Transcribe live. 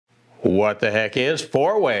What the heck is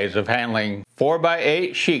 4 ways of handling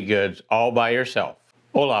 4x8 sheet goods all by yourself?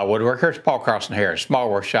 Hola woodworkers, Paul Carlson here, small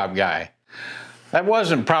workshop guy. That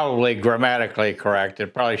wasn't probably grammatically correct.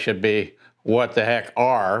 It probably should be what the heck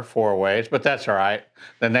are 4 ways, but that's all right.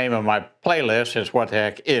 The name of my playlist is what the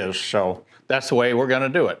heck is, so that's the way we're gonna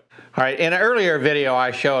do it. All right, in an earlier video I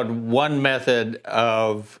showed one method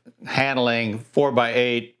of handling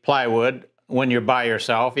 4x8 plywood when you're by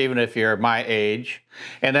yourself, even if you're my age,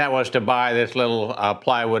 and that was to buy this little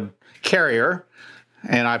plywood carrier,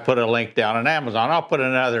 and I put a link down on Amazon. I'll put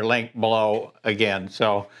another link below again.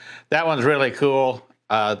 So that one's really cool.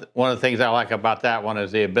 One of the things I like about that one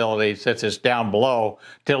is the ability, since it's down below,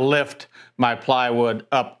 to lift my plywood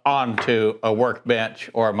up onto a workbench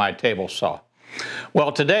or my table saw.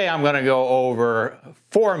 Well, today I'm going to go over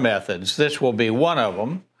 4 methods. This will be one of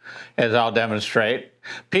them, as I'll demonstrate.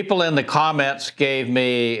 People in the comments gave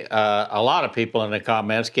me, a lot of people in the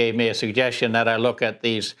comments gave me a suggestion that I look at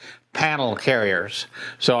these panel carriers.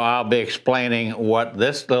 So I'll be explaining what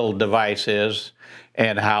this little device is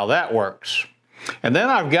and how that works. And then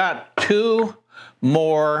I've got 2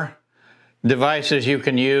 more devices you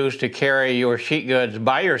can use to carry your sheet goods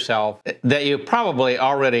by yourself that you probably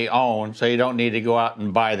already own, so you don't need to go out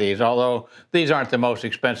and buy these, although these aren't the most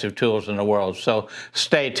expensive tools in the world. So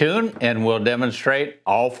stay tuned and we'll demonstrate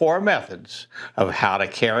all 4 methods of how to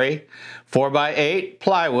carry 4x8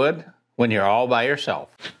 plywood when you're all by yourself.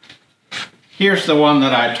 Here's the one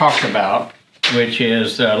that I talked about, which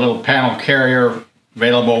is a little panel carrier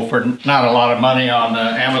available for not a lot of money on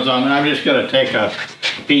Amazon. I'm just going to take a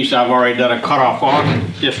piece I've already done a cutoff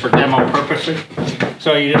on just for demo purposes.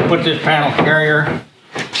 So you just put this panel carrier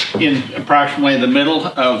in approximately the middle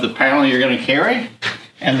of the panel you're going to carry,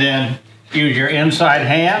 and then use your inside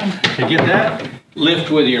hand to get that.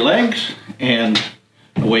 Lift with your legs, and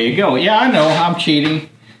away you go. Yeah, I know, I'm cheating.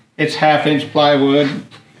 It's 1/2 inch plywood,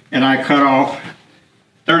 and I cut off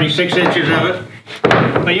 36 inches of it.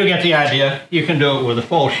 But you get the idea. You can do it with a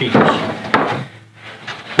full sheet.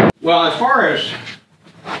 Well, as far as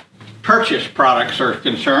purchased products are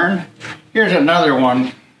concerned, here's another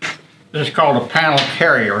one. This is called a panel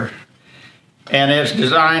carrier. And it's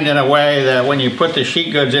designed in a way that when you put the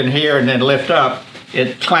sheet goods in here and then lift up,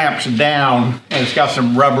 it clamps down, and it's got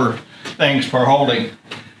some rubber things for holding.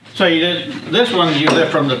 So this one you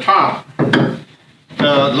lift from the top.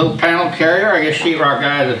 The little panel carrier, I guess sheetrock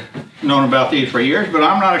guys have known about these for years, but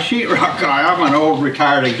I'm not a sheetrock guy. I'm an old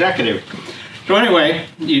retired executive. So anyway,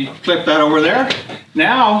 you clip that over there.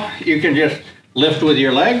 Now you can just lift with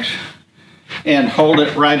your legs and hold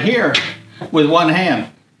it right here with one hand.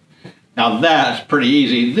 Now that's pretty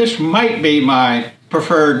easy. This might be my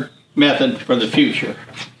preferred method for the future.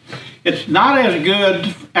 It's not as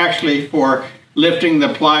good actually for lifting the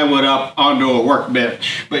plywood up onto a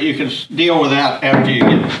workbench, but you can deal with that after you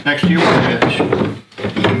get next to your workbench.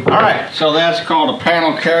 All right, so that's called a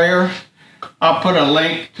panel carrier. I'll put a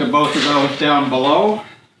link to both of those down below.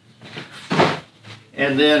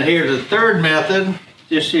 And then here's the third method.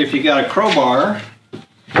 Just see if you got a crowbar.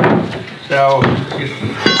 So you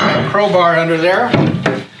have a crowbar under there.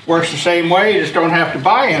 Works the same way, you just don't have to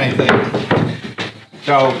buy anything.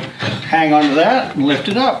 So hang on to that and lift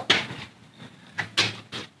it up.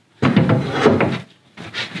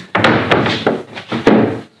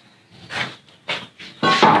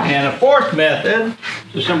 And a 4th method,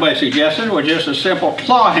 that somebody suggested, was just a simple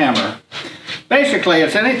claw hammer. Basically,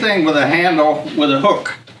 it's anything with a handle with a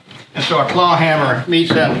hook. And so a claw hammer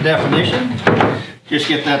meets that definition. Just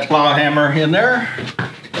get that claw hammer in there.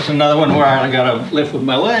 That's another one where I gotta lift with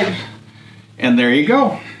my legs. And there you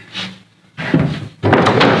go.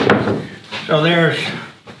 So there's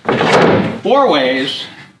 4 ways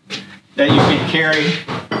that you can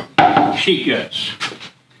carry sheet goods.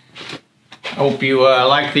 Hope you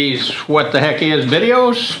like these what the heck is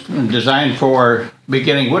videos designed for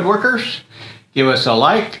beginning woodworkers. Give us a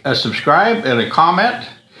like, a subscribe, and a comment,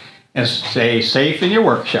 and stay safe in your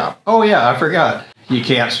workshop. Oh yeah, I forgot. You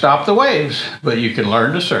can't stop the waves, but you can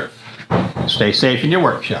learn to surf. Stay safe in your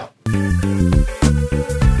workshop.